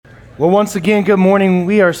Well, once again, good morning.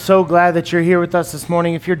 We are so glad that you're here with us this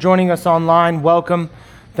morning. If you're joining us online, welcome.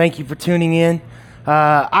 Thank you for tuning in.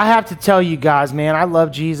 I have to tell you guys, man, I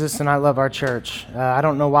love Jesus and I love our church. I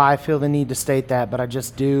don't know why I feel the need to state that, but I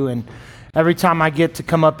just do. And every time I get to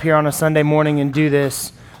come up here on a Sunday morning and do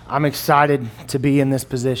this, I'm excited to be in this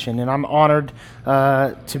position. And I'm honored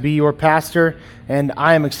to be your pastor, and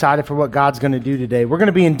I am excited for what God's going to do today. We're going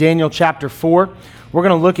to be in Daniel chapter 4. We're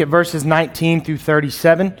going to look at verses 19 through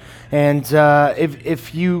 37. And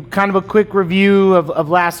if you kind of a quick review of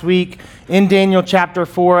last week, in Daniel chapter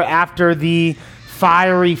 4, after the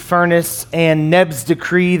fiery furnace and Neb's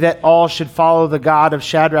decree that all should follow the God of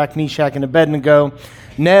Shadrach, Meshach, and Abednego,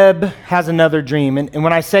 Neb has another dream. And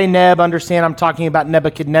when I say Neb, understand I'm talking about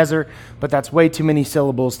Nebuchadnezzar, but that's way too many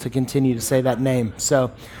syllables to continue to say that name.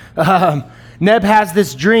 So Neb has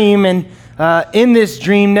this dream, and in this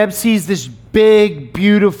dream, Neb sees this big,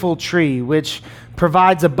 beautiful tree, which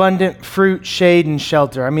provides abundant fruit, shade, and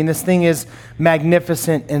shelter. I mean, this thing is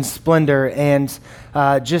magnificent in splendor and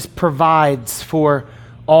just provides for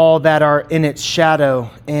all that are in its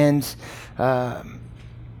shadow. And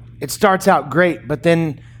it starts out great, but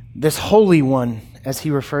then this Holy One, as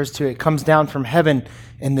he refers to it, comes down from heaven,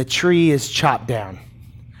 and the tree is chopped down.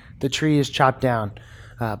 The tree is chopped down.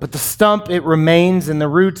 But the stump, it remains, and the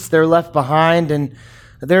roots, they're left behind, and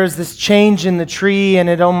there's this change in the tree, and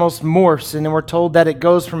it almost morphs, and then we're told that it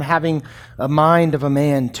goes from having a mind of a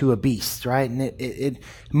man to a beast, right? And it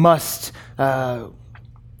must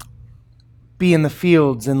be in the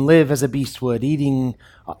fields and live as a beast would, eating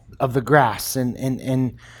of the grass.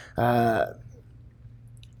 And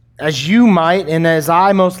as you might, and as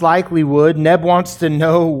I most likely would, Neb wants to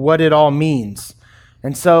know what it all means.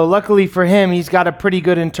 And so luckily for him, he's got a pretty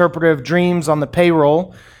good interpreter of dreams on the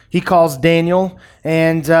payroll. He calls Daniel,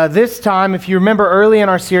 and this time, if you remember early in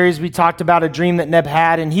our series, we talked about a dream that Neb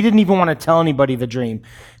had, and he didn't even want to tell anybody the dream.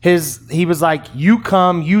 He was like, you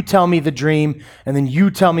come, you tell me the dream, and then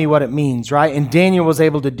you tell me what it means, right? And Daniel was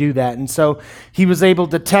able to do that, and so he was able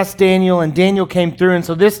to test Daniel, and Daniel came through, and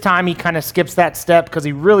so this time he kind of skips that step because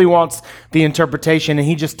he really wants the interpretation, and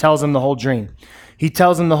he just tells him the whole dream. He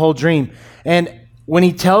tells him the whole dream, and when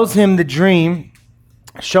he tells him the dream,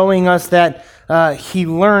 showing us that he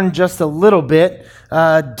learned just a little bit,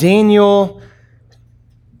 Daniel's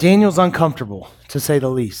uncomfortable, to say the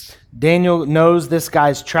least. Daniel knows this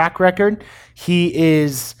guy's track record. He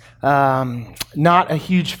is not a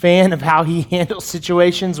huge fan of how he handles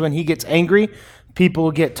situations when he gets angry.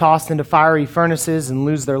 People get tossed into fiery furnaces and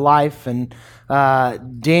lose their life, and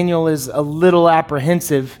Daniel is a little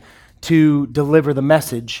apprehensive to deliver the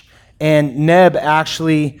message. And Neb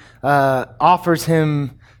actually offers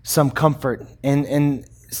him some comfort and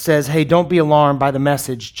says, hey, don't be alarmed by the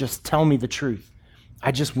message. Just tell me the truth.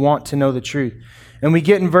 I just want to know the truth. And we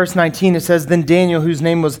get in verse 19, it says, then Daniel, whose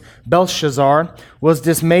name was Belshazzar, was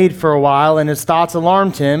dismayed for a while, and his thoughts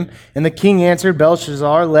alarmed him. And the king answered,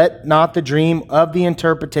 Belshazzar, let not the dream of the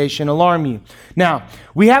interpretation alarm you. Now,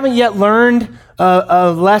 we haven't yet learned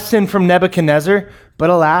a lesson from Nebuchadnezzar, but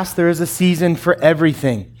alas, there is a season for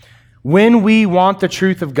everything. When we want the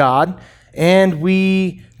truth of God, and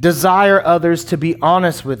we desire others to be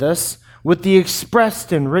honest with us with the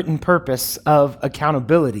expressed and written purpose of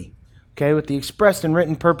accountability. Okay, with the expressed and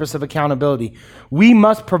written purpose of accountability. We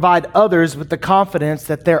must provide others with the confidence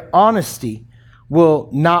that their honesty will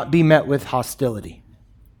not be met with hostility.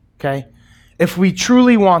 Okay? If we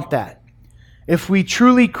truly want that, if we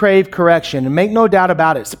truly crave correction, and make no doubt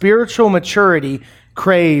about it, spiritual maturity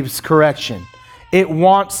craves correction. It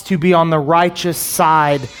wants to be on the righteous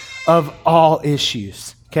side of all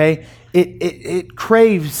issues, okay? It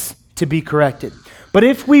craves to be corrected. But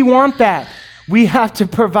if we want that, we have to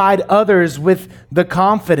provide others with the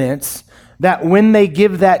confidence that when they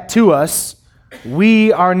give that to us,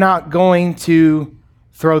 we are not going to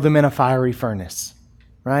throw them in a fiery furnace,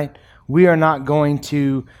 right? We are not going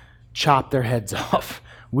to chop their heads off.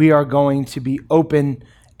 We are going to be open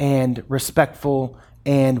and respectful,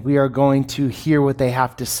 and we are going to hear what they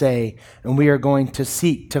have to say, and we are going to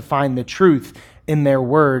seek to find the truth in their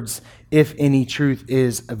words if any truth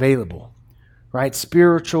is available, right?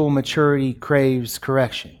 Spiritual maturity craves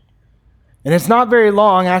correction. And it's not very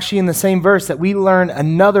long, actually, in the same verse that we learn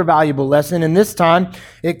another valuable lesson, and this time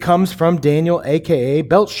it comes from Daniel, a.k.a.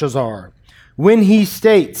 Belshazzar, when he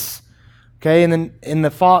states, okay, and then in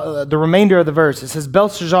the remainder of the verse, it says,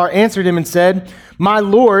 Belshazzar answered him and said, my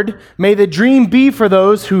Lord, may the dream be for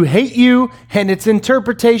those who hate you and its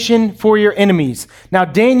interpretation for your enemies. Now,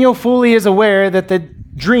 Daniel fully is aware that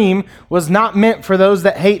dream was not meant for those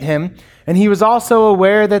that hate him, and he was also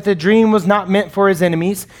aware that the dream was not meant for his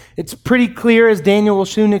enemies. It's pretty clear, as Daniel will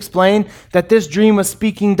soon explain, that this dream was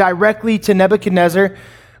speaking directly to Nebuchadnezzar,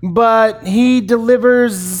 but he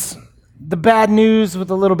delivers the bad news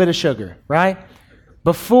with a little bit of sugar, right?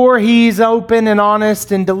 Before he's open and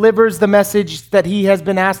honest and delivers the message that he has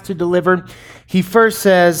been asked to deliver, he first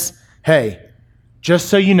says, hey, just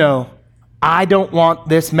so you know, I don't want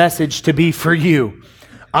this message to be for you.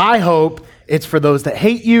 I hope it's for those that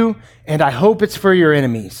hate you, and I hope it's for your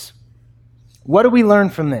enemies. What do we learn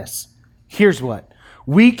from this? Here's what.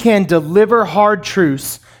 We can deliver hard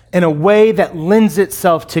truths in a way that lends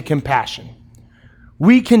itself to compassion.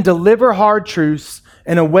 We can deliver hard truths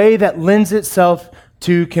in a way that lends itself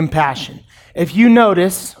to compassion. If you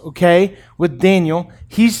notice, okay, with Daniel,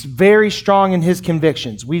 he's very strong in his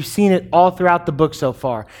convictions. We've seen it all throughout the book so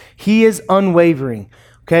far. He is unwavering,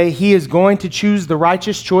 okay? He is going to choose the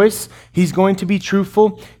righteous choice. He's going to be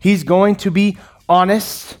truthful. He's going to be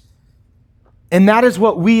honest. And that is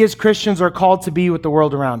what we as Christians are called to be with the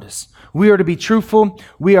world around us. We are to be truthful.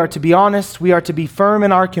 We are to be honest. We are to be firm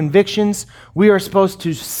in our convictions. We are supposed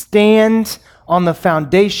to stand on the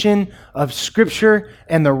foundation of Scripture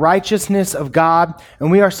and the righteousness of God, and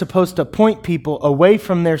we are supposed to point people away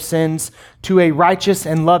from their sins to a righteous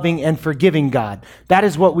and loving and forgiving God. That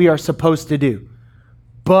is what we are supposed to do.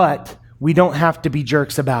 But we don't have to be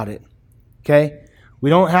jerks about it, okay? We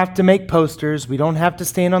don't have to make posters. We don't have to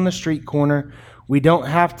stand on the street corner. We don't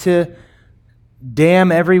have to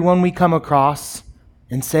damn everyone we come across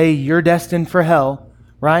and say, you're destined for hell,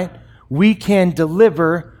 right? We can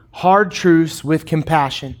deliver hard truths with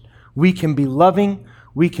compassion. We can be loving.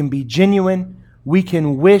 We can be genuine. We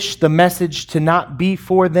can wish the message to not be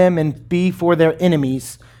for them and be for their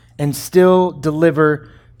enemies and still deliver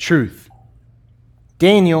truth.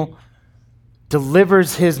 Daniel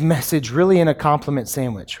delivers his message really in a compliment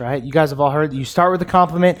sandwich, right? You guys have all heard that you start with a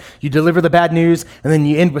compliment, you deliver the bad news, and then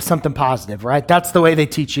you end with something positive, right? That's the way they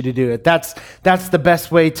teach you to do it. That's the best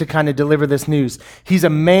way to kind of deliver this news. He's a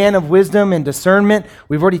man of wisdom and discernment.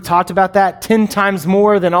 We've already talked about that 10 times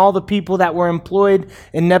more than all the people that were employed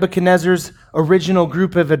in Nebuchadnezzar's original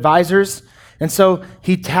group of advisors. And so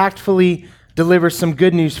he tactfully delivers some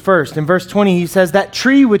good news first. In verse 20, he says, that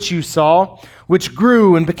tree which you saw, which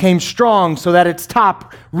grew and became strong so that its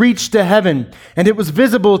top reached to heaven, and it was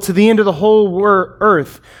visible to the end of the whole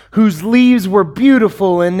earth, whose leaves were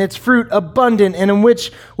beautiful and its fruit abundant, and in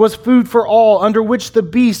which was food for all, under which the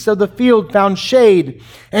beasts of the field found shade,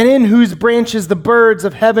 and in whose branches the birds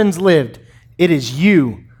of heavens lived. It is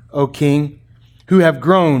you, O king, who have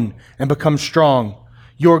grown and become strong.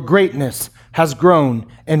 Your greatness has grown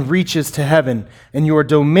and reaches to heaven, and your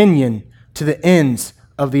dominion to the ends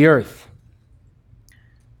of the earth.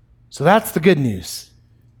 So that's the good news,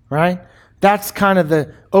 right? That's kind of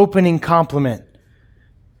the opening compliment.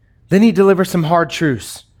 Then he delivers some hard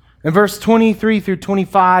truths. In verse 23 through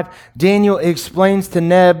 25, Daniel explains to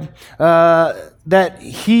Neb that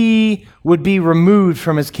he would be removed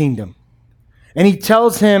from his kingdom. And he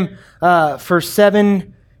tells him for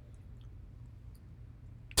 7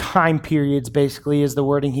 time periods, basically, is the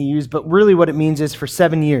wording he used. But really what it means is for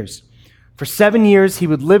 7 years. For 7 years, he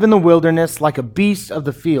would live in the wilderness like a beast of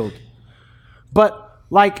the field. But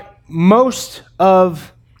like most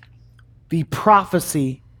of the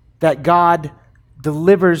prophecy that God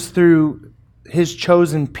delivers through his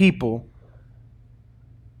chosen people,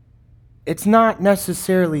 it's not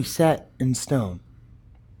necessarily set in stone.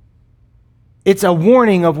 It's a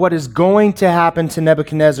warning of what is going to happen to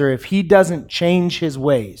Nebuchadnezzar if he doesn't change his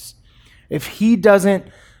ways, if he doesn't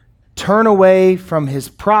turn away from his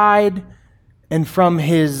pride and from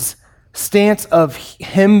his stance of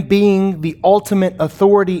him being the ultimate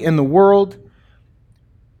authority in the world.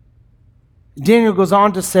 Daniel goes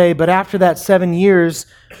on to say, but after that 7 years,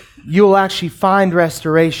 you'll actually find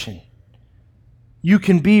restoration. You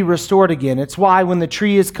can be restored again. It's why when the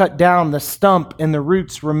tree is cut down, the stump and the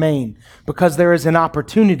roots remain, because there is an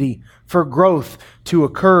opportunity for growth to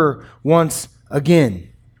occur once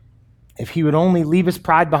again. If he would only leave his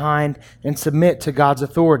pride behind and submit to God's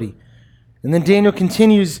authority. And then Daniel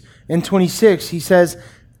continues in 26. He says,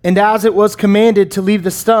 and as it was commanded to leave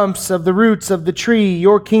the stumps of the roots of the tree,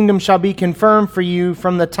 your kingdom shall be confirmed for you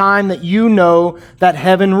from the time that you know that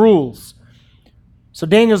heaven rules. So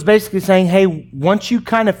Daniel's basically saying, hey, once you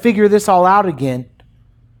kind of figure this all out again,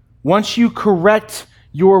 once you correct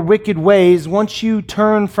your wicked ways, once you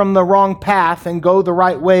turn from the wrong path and go the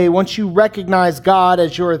right way, once you recognize God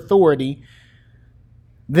as your authority,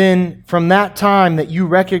 then from that time that you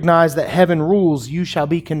recognize that heaven rules, you shall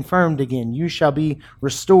be confirmed again. You shall be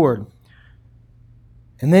restored.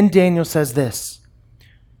 And then Daniel says this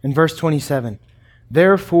in verse 27.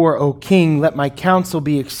 Therefore, O king, let my counsel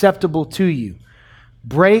be acceptable to you.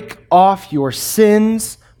 Break off your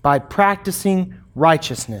sins by practicing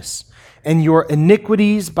righteousness, and your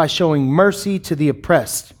iniquities by showing mercy to the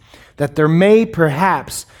oppressed, that there may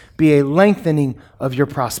perhaps be a lengthening of your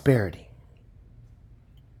prosperity.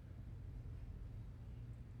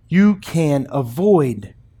 You can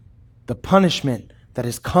avoid the punishment that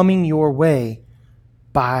is coming your way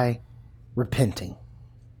by repenting.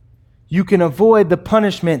 You can avoid the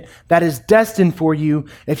punishment that is destined for you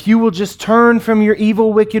if you will just turn from your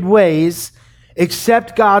evil, wicked ways,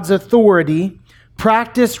 accept God's authority,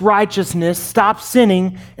 practice righteousness, stop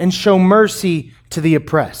sinning, and show mercy to the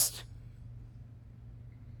oppressed.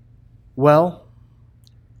 Well,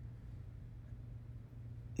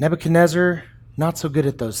 Nebuchadnezzar, not so good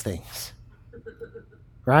at those things,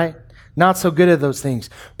 right? Not so good at those things.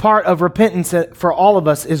 Part of repentance for all of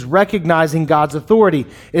us is recognizing God's authority,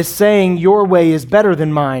 is saying your way is better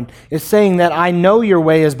than mine, is saying that I know your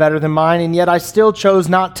way is better than mine, and yet I still chose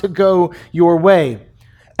not to go your way.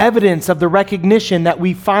 Evidence of the recognition that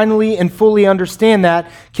we finally and fully understand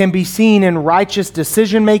that can be seen in righteous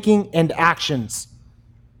decision-making and actions.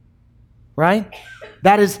 Right?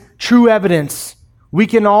 That is true evidence. We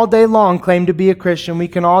can all day long claim to be a Christian. We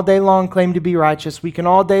can all day long claim to be righteous. We can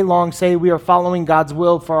all day long say we are following God's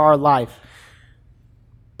will for our life.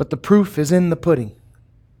 But the proof is in the pudding.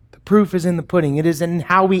 The proof is in the pudding. It is in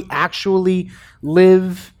how we actually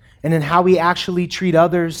live and in how we actually treat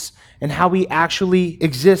others and how we actually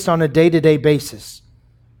exist on a day-to-day basis.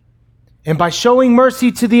 And by showing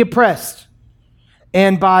mercy to the oppressed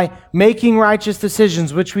and by making righteous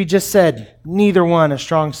decisions, which we just said, neither one a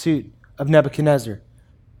strong suit of Nebuchadnezzar.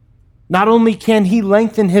 Not only can he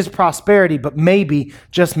lengthen his prosperity, but maybe,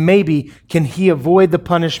 just maybe, can he avoid the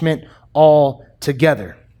punishment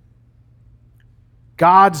altogether.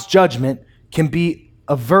 God's judgment can be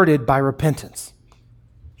averted by repentance.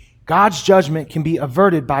 God's judgment can be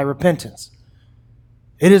averted by repentance.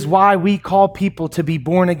 It is why we call people to be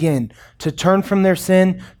born again, to turn from their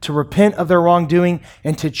sin, to repent of their wrongdoing,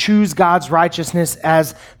 and to choose God's righteousness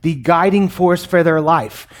as the guiding force for their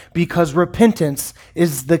life, because repentance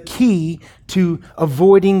is the key to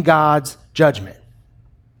avoiding God's judgment.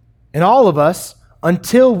 And all of us,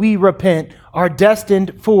 until we repent, are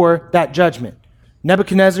destined for that judgment.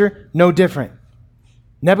 Nebuchadnezzar, no different.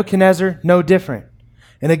 Nebuchadnezzar, no different.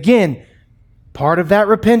 And again, part of that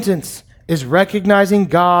repentance is recognizing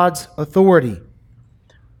God's authority.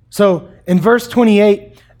 So in verse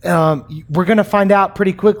 28, we're going to find out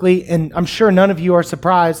pretty quickly, and I'm sure none of you are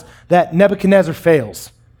surprised, that Nebuchadnezzar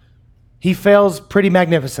fails. He fails pretty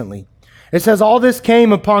magnificently. It says, all this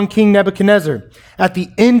came upon King Nebuchadnezzar. At the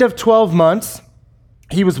end of 12 months,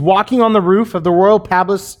 he was walking on the roof of the royal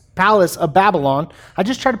palace of Babylon. I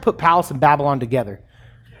just tried to put palace and Babylon together.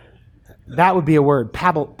 That would be a word,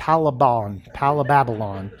 Palababylon.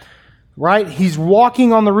 Right? He's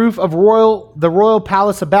walking on the roof of the royal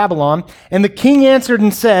palace of Babylon, and the king answered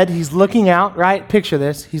and said, he's looking out, right? Picture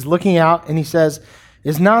this. He's looking out, and he says,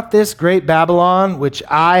 is not this great Babylon, which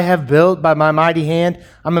I have built by my mighty hand?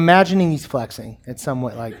 I'm imagining he's flexing. It's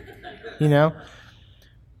somewhat like,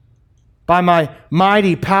 by my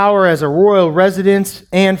mighty power as a royal residence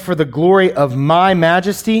and for the glory of my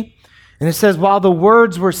majesty. And it says, while the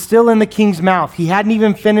words were still in the king's mouth, he hadn't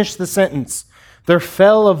even finished the sentence, there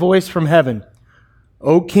fell a voice from heaven.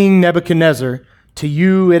 O King Nebuchadnezzar, to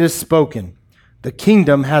you it is spoken. The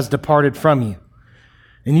kingdom has departed from you.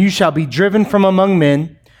 And you shall be driven from among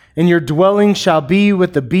men, and your dwelling shall be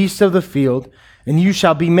with the beasts of the field, and you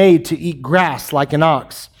shall be made to eat grass like an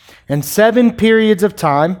ox. And 7 periods of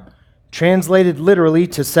time, translated literally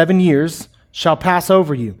to 7 years, shall pass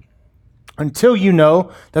over you, until you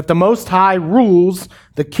know that the Most High rules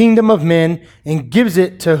the kingdom of men and gives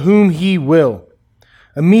it to whom he will.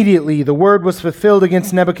 Immediately the word was fulfilled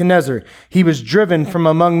against Nebuchadnezzar. He was driven from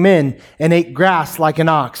among men and ate grass like an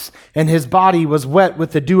ox, and his body was wet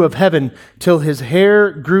with the dew of heaven, till his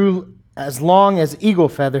hair grew as long as eagle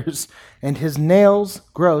feathers, and his nails,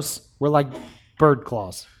 gross, were like bird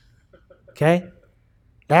claws. Okay?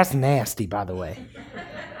 That's nasty, by the way.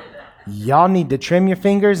 Y'all need to trim your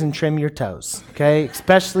fingers and trim your toes, okay?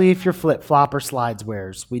 Especially if you're flip-flop or slides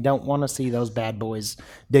wearers. We don't want to see those bad boys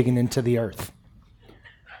digging into the earth.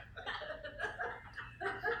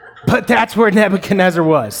 But that's where Nebuchadnezzar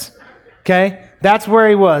was, okay? That's where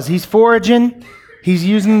he was. He's foraging. He's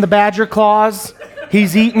using the badger claws.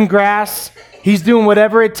 He's eating grass. He's doing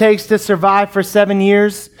whatever it takes to survive for 7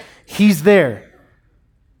 years. He's there.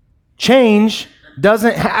 Change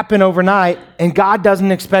doesn't happen overnight, and God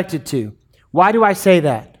doesn't expect it to. Why do I say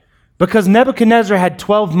that? Because Nebuchadnezzar had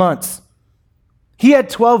 12 months. He had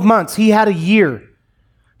 12 months. He had a year.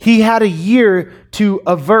 He had a year to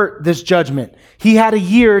avert this judgment. He had a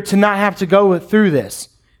year to not have to go through this.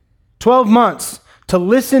 12 months to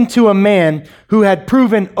listen to a man who had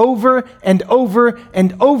proven over and over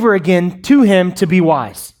and over again to him to be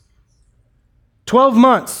wise. 12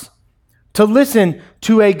 months to listen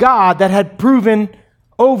to a God that had proven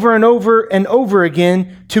over and over and over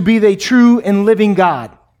again to be the true and living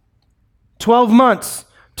God. 12 months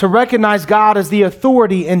to recognize God as the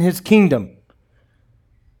authority in his kingdom.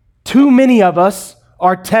 Too many of us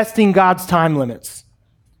are testing God's time limits.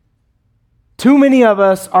 Too many of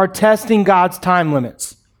us are testing God's time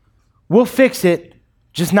limits. We'll fix it,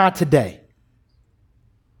 just not today.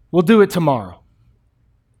 We'll do it tomorrow.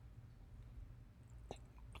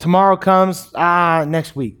 Tomorrow comes,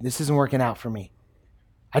 next week. This isn't working out for me.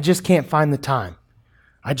 I just can't find the time.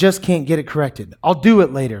 I just can't get it corrected. I'll do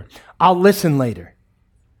it later. I'll listen later.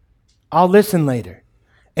 I'll listen later.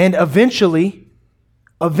 And eventually,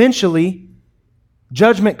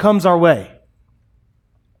 judgment comes our way.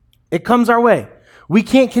 It comes our way. We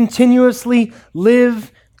can't continuously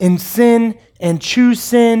live in sin and choose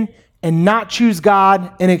sin and not choose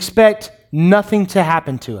God and expect nothing to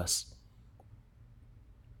happen to us.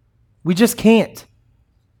 We just can't.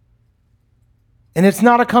 And it's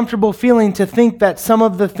not a comfortable feeling to think that some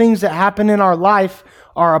of the things that happen in our life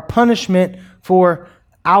are a punishment for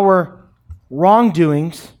our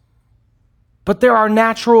wrongdoings, but there are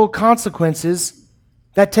natural consequences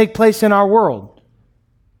that take place in our world.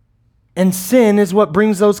 And sin is what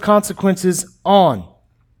brings those consequences on.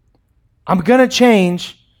 I'm going to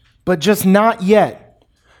change, but just not yet.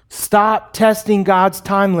 Stop testing God's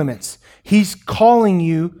time limits. He's calling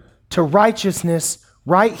you to righteousness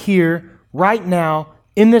right here, right now,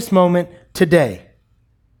 in this moment, today.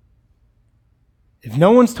 If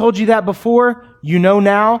no one's told you that before, you know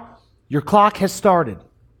now, your clock has started.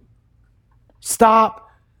 Stop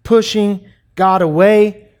pushing God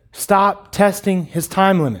away. Stop testing his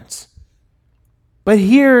time limits. But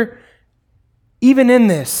here, even in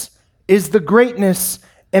this, is the greatness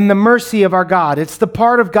and the mercy of our God. It's the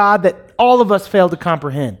part of God that all of us fail to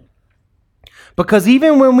comprehend. Because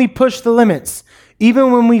even when we push the limits,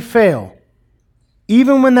 even when we fail,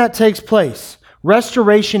 even when that takes place,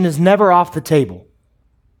 restoration is never off the table.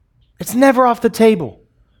 It's never off the table.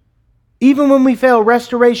 Even when we fail,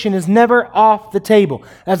 restoration is never off the table.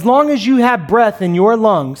 As long as you have breath in your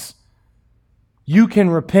lungs, you can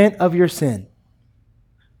repent of your sin.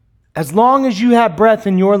 As long as you have breath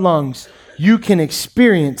in your lungs, you can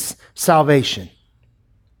experience salvation.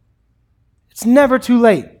 It's never too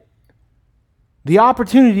late. The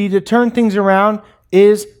opportunity to turn things around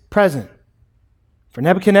is present. For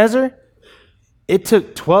Nebuchadnezzar, it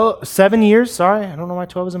took 7 years. Sorry, I don't know why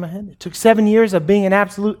 12 is in my head. It took 7 years of being an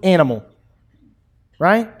absolute animal,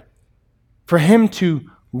 right? For him to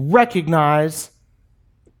recognize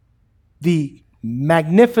the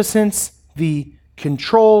magnificence, the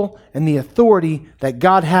control, and the authority that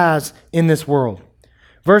God has in this world.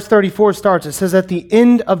 Verse 34 starts, it says, "At the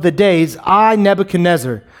end of the days, I,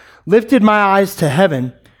 Nebuchadnezzar, lifted my eyes to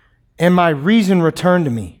heaven, and my reason returned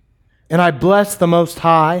to me. And I blessed the Most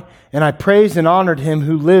High, and I praised and honored him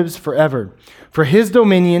who lives forever. For his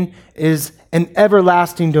dominion is an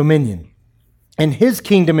everlasting dominion, and his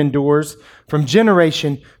kingdom endures from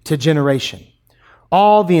generation to generation.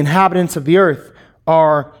 All the inhabitants of the earth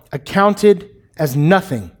are accounted as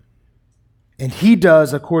nothing, and he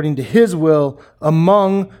does according to his will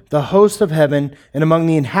among the hosts of heaven and among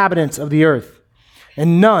the inhabitants of the earth.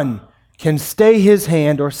 And none can stay his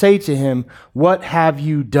hand or say to him, 'What have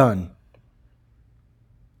you done?'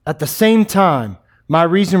 At the same time, my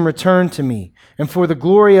reason returned to me, and for the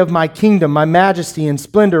glory of my kingdom, my majesty and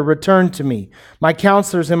splendor returned to me. My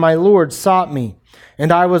counselors and my lords sought me,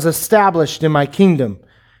 and I was established in my kingdom,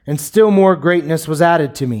 and still more greatness was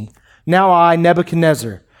added to me. Now I,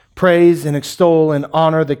 Nebuchadnezzar, praise and extol and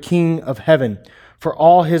honor the King of heaven, for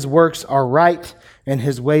all his works are right, and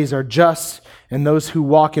his ways are just, and those who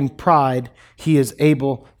walk in pride he is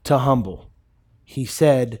able to humble," he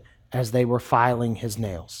said as they were filing his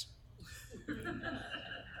nails.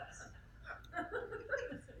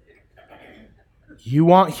 You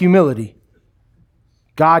want humility?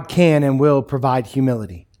 God can and will provide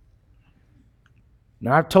humility.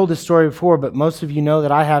 Now, I've told this story before, but most of you know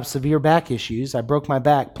that I have severe back issues. I broke my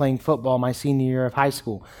back playing football my senior year of high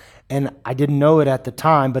school, and I didn't know it at the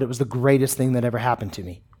time, but it was the greatest thing that ever happened to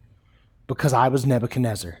me because I was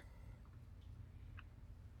Nebuchadnezzar.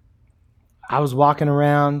 I was walking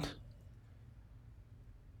around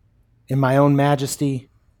in my own majesty,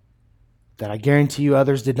 that I guarantee you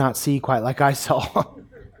others did not see quite like I saw.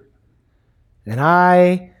 And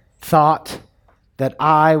I thought that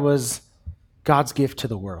I was God's gift to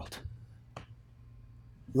the world.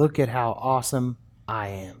 Look at how awesome I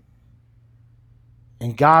am.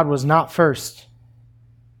 And God was not first.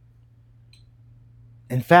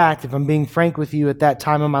 In fact, if I'm being frank with you, at that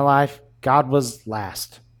time in my life, God was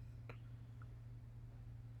last.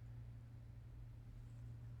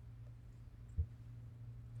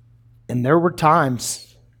 And there were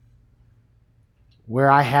times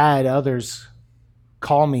where I had others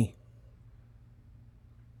call me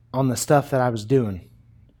on the stuff that I was doing.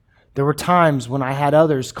 There were times when I had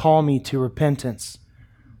others call me to repentance.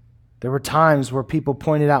 There were times where people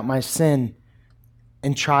pointed out my sin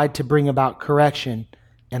and tried to bring about correction,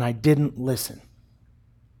 and I didn't listen.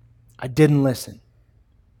 I didn't listen.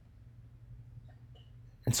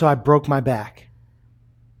 And so I broke my back.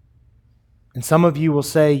 And some of you will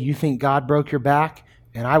say, you think God broke your back?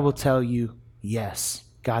 And I will tell you, yes,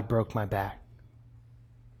 God broke my back.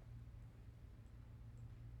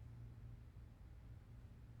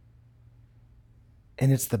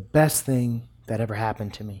 And it's the best thing that ever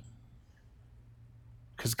happened to me.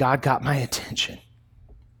 Because God got my attention.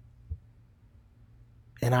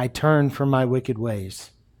 And I turned from my wicked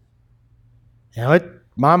ways. Now,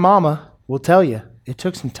 my mama will tell you, it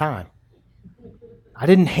took some time. I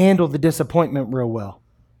didn't handle the disappointment real well.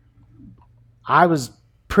 I was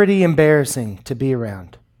pretty embarrassing to be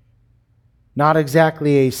around. Not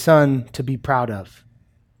exactly a son to be proud of.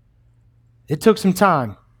 It took some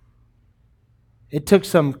time. It took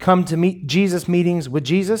some come to meet Jesus meetings with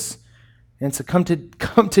Jesus and to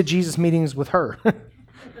come to Jesus meetings with her.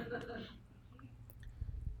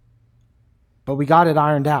 But we got it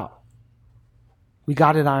ironed out. We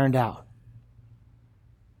got it ironed out.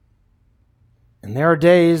 And there are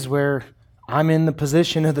days where I'm in the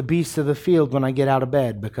position of the beast of the field when I get out of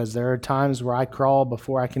bed, because there are times where I crawl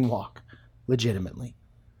before I can walk, legitimately.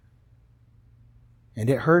 And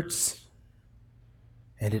it hurts,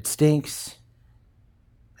 and it stinks,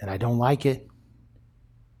 and I don't like it,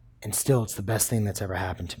 and still it's the best thing that's ever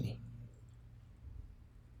happened to me.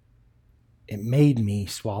 It made me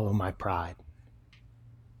swallow my pride.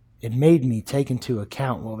 It made me take into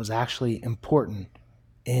account what was actually important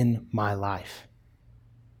in my life.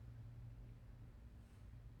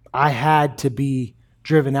 I had to be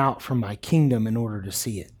driven out from my kingdom in order to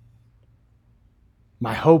see it.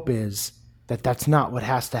 My hope is that that's not what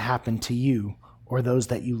has to happen to you or those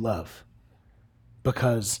that you love,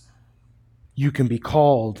 because you can be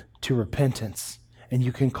called to repentance, and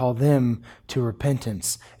you can call them to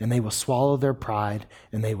repentance, and they will swallow their pride,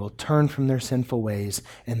 and they will turn from their sinful ways,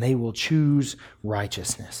 and they will choose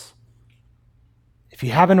righteousness. If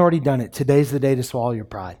you haven't already done it, today's the day to swallow your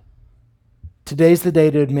pride. Today's the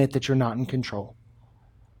day to admit that you're not in control.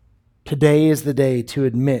 Today is the day to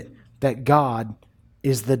admit that God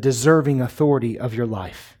is the deserving authority of your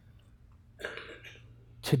life.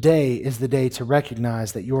 Today is the day to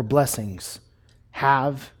recognize that your blessings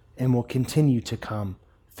have and will continue to come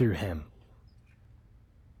through Him.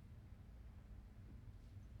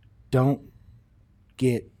 Don't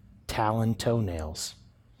get talon toenails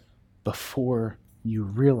before you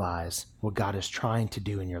realize what God is trying to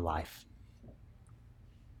do in your life.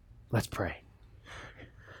 Let's pray.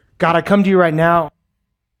 God, I come to you right now,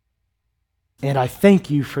 and I thank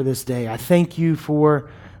you for this day. I thank you for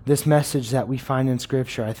this message that we find in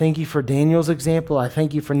Scripture. I thank you for Daniel's example. I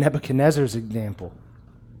thank you for Nebuchadnezzar's example.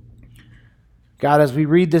 God, as we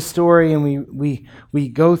read this story and we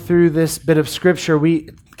go through this bit of Scripture, we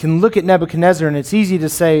can look at Nebuchadnezzar, and it's easy to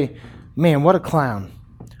say, man, what a clown.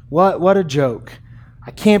 What a joke.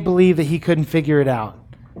 I can't believe that he couldn't figure it out.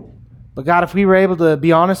 But God, if we were able to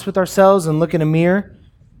be honest with ourselves and look in a mirror,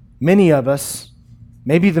 many of us,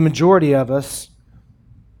 maybe the majority of us,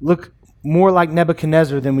 look more like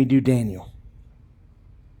Nebuchadnezzar than we do Daniel.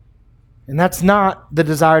 And that's not the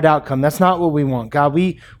desired outcome. That's not what we want. God,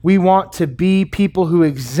 we want to be people who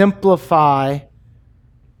exemplify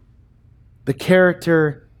the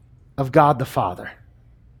character of God the Father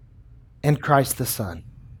and Christ the Son.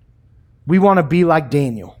 We want to be like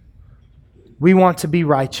Daniel. We want to be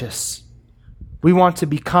righteous. We want to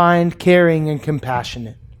be kind, caring, and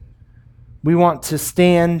compassionate. We want to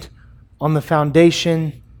stand on the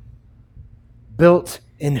foundation built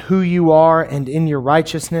in who you are and in your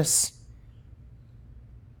righteousness,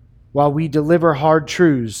 while we deliver hard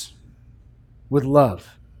truths with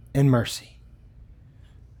love and mercy.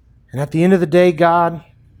 And at the end of the day, God,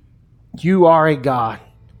 you are a God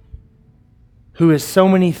who is so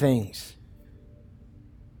many things.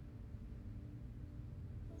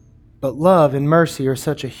 But love and mercy are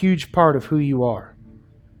such a huge part of who you are.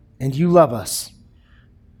 And you love us.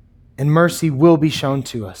 And mercy will be shown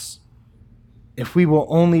to us if we will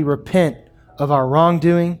only repent of our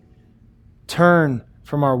wrongdoing, turn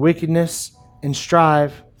from our wickedness, and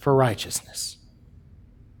strive for righteousness.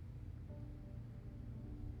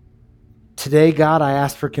 Today, God, I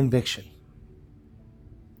ask for conviction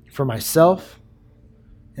for myself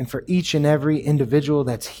and for each and every individual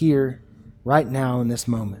that's here right now in this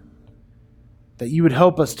moment. That you would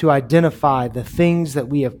help us to identify the things that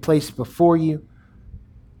we have placed before you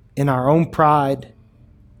in our own pride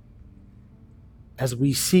as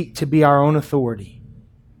we seek to be our own authority.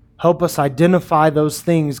 Help us identify those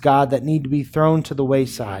things, God, that need to be thrown to the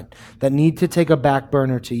wayside, that need to take a back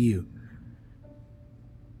burner to you.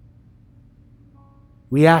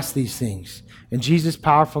 We ask these things. In Jesus'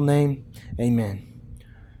 powerful name, amen.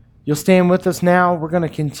 You'll stand with us now. We're going to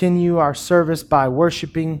continue our service by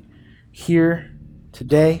worshiping here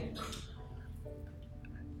today.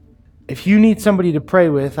 If you need somebody to pray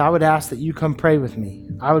with, I would ask that you come pray with me.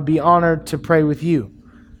 I would be honored to pray with you.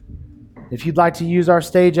 If you'd like to use our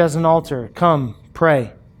stage as an altar, come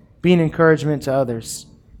pray. Be an encouragement to others.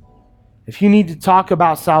 If you need to talk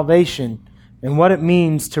about salvation and what it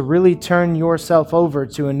means to really turn yourself over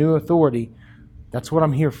to a new authority, that's what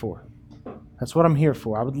I'm here for. That's what I'm here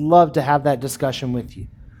for. I would love to have that discussion with you.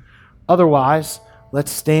 Otherwise,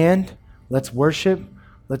 let's stand, let's worship,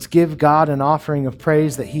 let's give God an offering of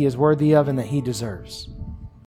praise that He is worthy of and that He deserves.